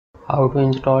How to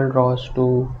install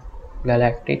ROS2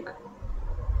 Galactic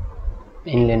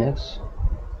in Linux.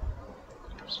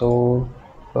 So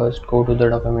first go to the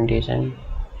documentation.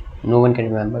 No one can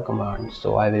remember commands,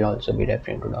 so I will also be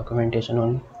referring to documentation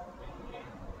only.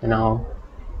 Now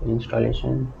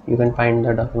installation, you can find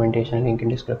the documentation link in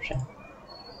description.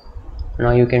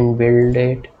 Now you can build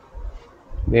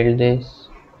this,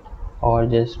 or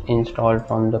just install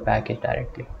from the package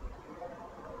directly.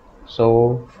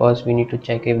 So first we need to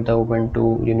check if the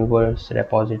Ubuntu Universe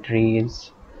repository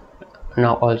is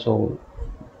now. Also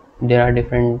there are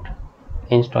different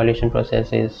installation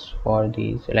processes for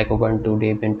these, like Ubuntu,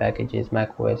 Debian packages,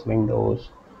 macOS,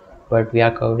 Windows, but we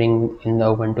are covering in the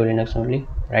Ubuntu Linux only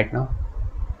right now.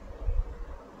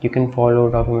 You can follow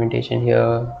documentation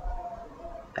here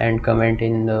and comment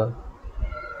in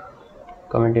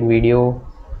video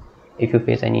if you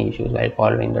face any issues while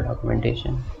following the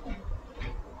documentation.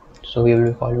 So we will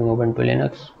be following Ubuntu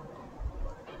Linux.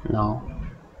 Now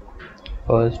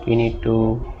first we need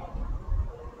to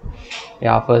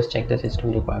first check the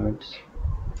system requirements.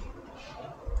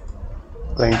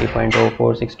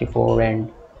 20.0464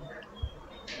 and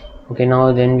okay,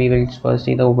 now then we will first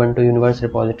see the Ubuntu Universe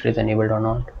repository is enabled or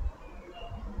not.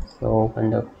 So open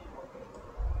the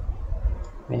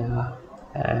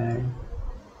and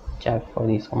check for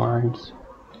these commands: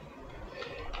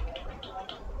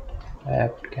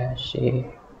 apt cache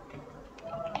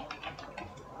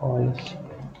policy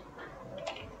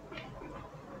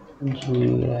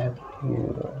grep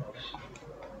universe.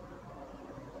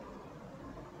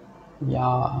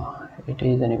 Yeah, it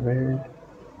is enabled.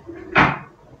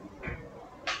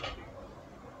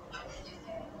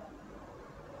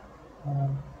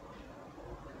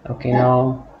 Okay,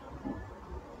 now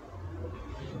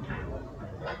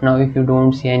if you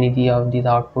don't see any of these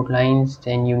output lines,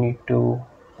 then you need to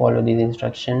follow these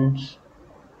instructions.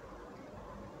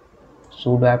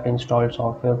 Sudo apt install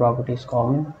software properties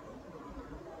common,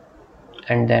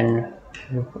 and then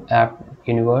apt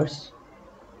universe.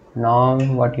 Now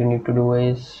what you need to do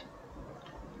is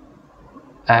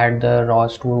add the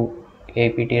ROS2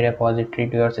 apt repository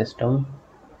to your system.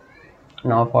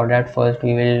 Now for that, first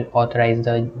we will authorize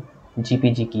the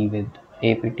GPG key with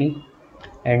apt,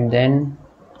 and then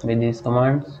with these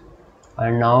commands,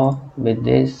 and now with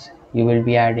this you will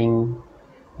be adding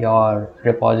your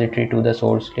repository to the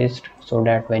source list, so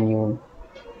that when you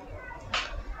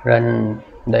run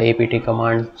the apt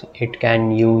commands, it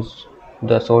can use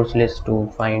the source list to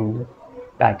find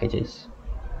packages.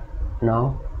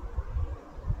 Now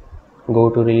go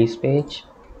to release page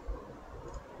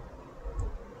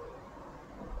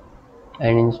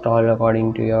and install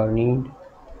according to your need.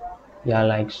 Yeah,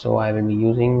 like so I will be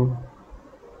using.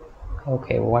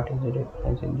 Okay, what is the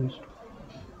difference in these two?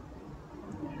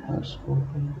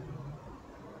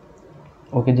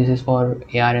 Okay, this is for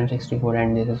ARM64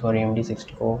 and this is for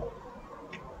AMD64.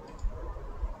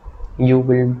 You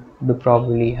will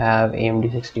probably have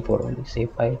AMD64 only,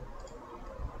 save file.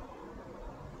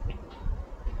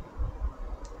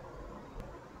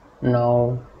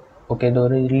 Now okay, the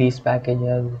release package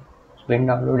has been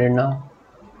downloaded.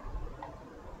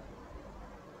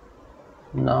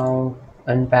 Now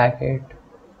unpack it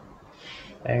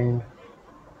and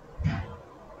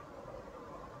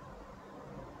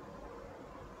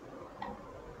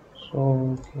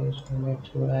okay, so let's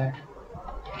do that.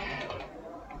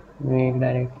 Make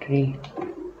directory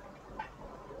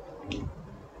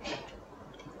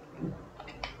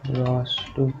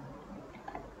ROS2.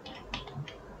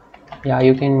 Yeah,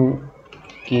 you can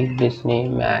keep this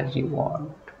name as you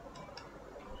want.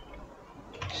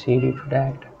 CD to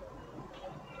that.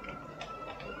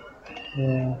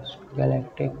 Yes,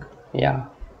 Galactic. Yeah.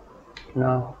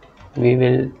 Now we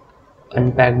will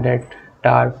unpack that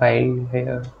tar file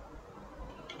here.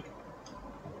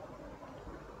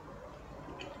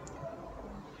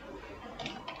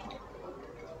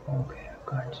 Okay, I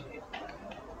can't see it.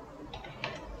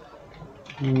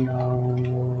 Now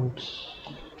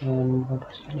what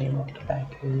is the name of the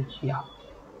package? Yeah,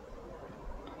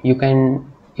 you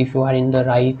can, if you are in the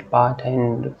right path,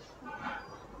 and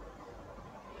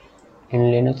in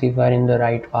Linux if you are in the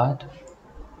right path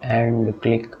and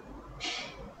click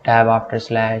tab after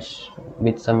slash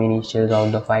with some initials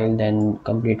of the file, then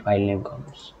complete file name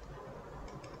comes.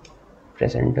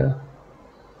 Press enter.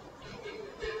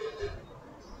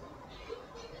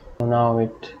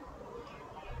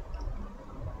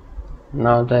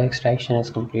 Now the extraction is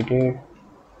completed.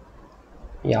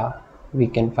 Yeah, we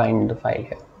can find the file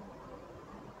here.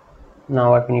 Now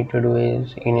what we need to do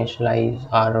is initialize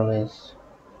ROS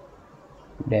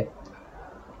dep.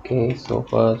 Okay, so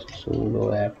first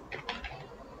sudo apt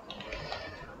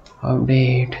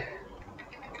update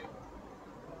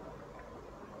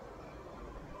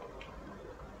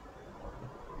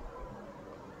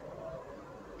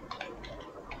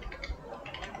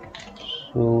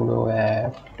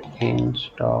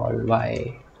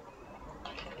install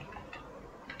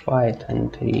Python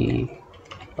 3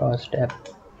 step.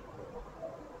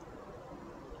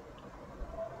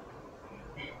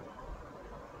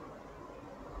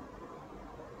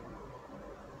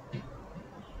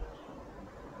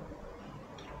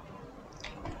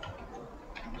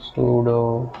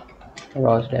 Sudo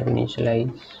ROS2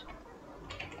 initialize.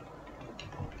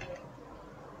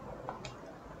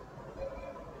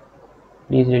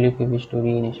 Please relief if you wish to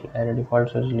reinitialize a default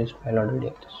source list file already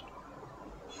exists.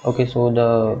 Okay, so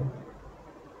the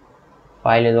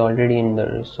file is already in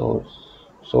the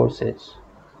sources.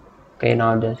 Okay,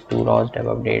 now just do ROS2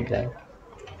 update then.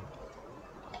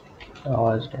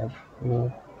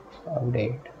 ROS2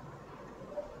 update.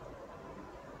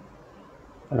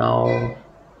 Now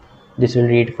this will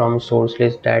read from source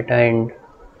list data and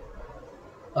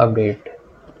update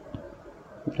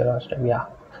the ROS2. Yeah.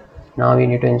 Now we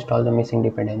need to install the missing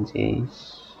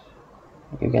dependencies.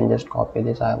 You can just copy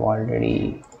this. I've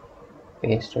already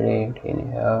pasted it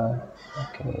in here.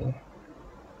 Okay,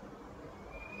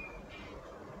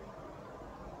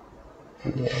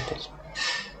 there it is.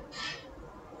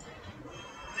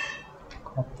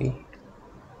 Copy,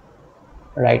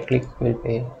 right click will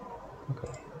paste.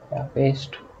 Okay, yeah,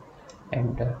 paste,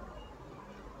 enter.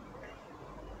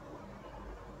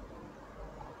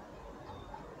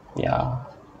 Yeah,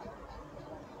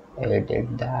 it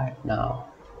did that. Now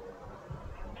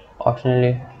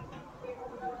optionally,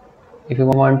 if you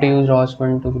want to use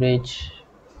ROS1 to bridge,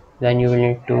 then you will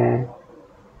need to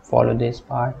follow this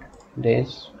part.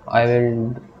 This I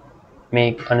will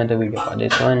make another video for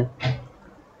this one.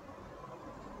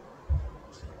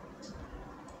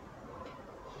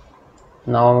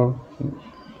 Now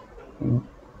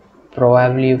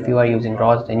probably if you are using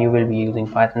ROS, then you will be using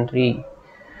Python 3.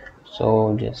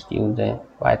 So just use the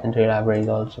Python 3 libraries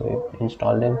also,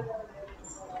 install them.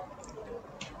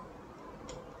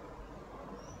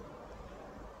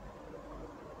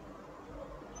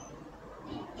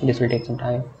 This will take some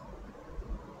time.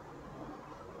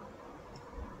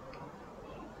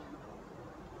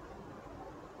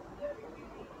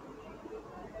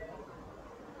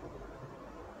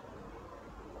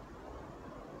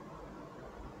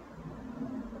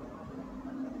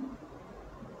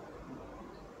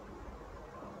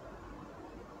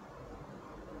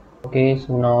 Okay,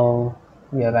 so now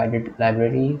we have added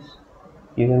libraries.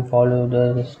 You can follow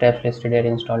the steps listed here,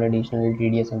 install additional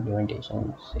TDS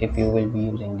implementations if you will be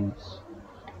using these.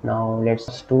 Now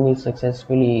let's do it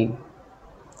successfully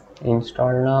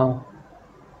installed now.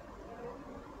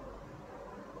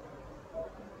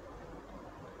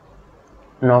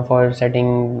 Now for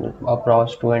setting up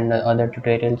ROS2 and other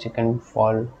tutorials, you can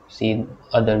see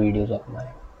other videos of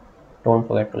mine. Don't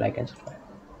forget to like and subscribe.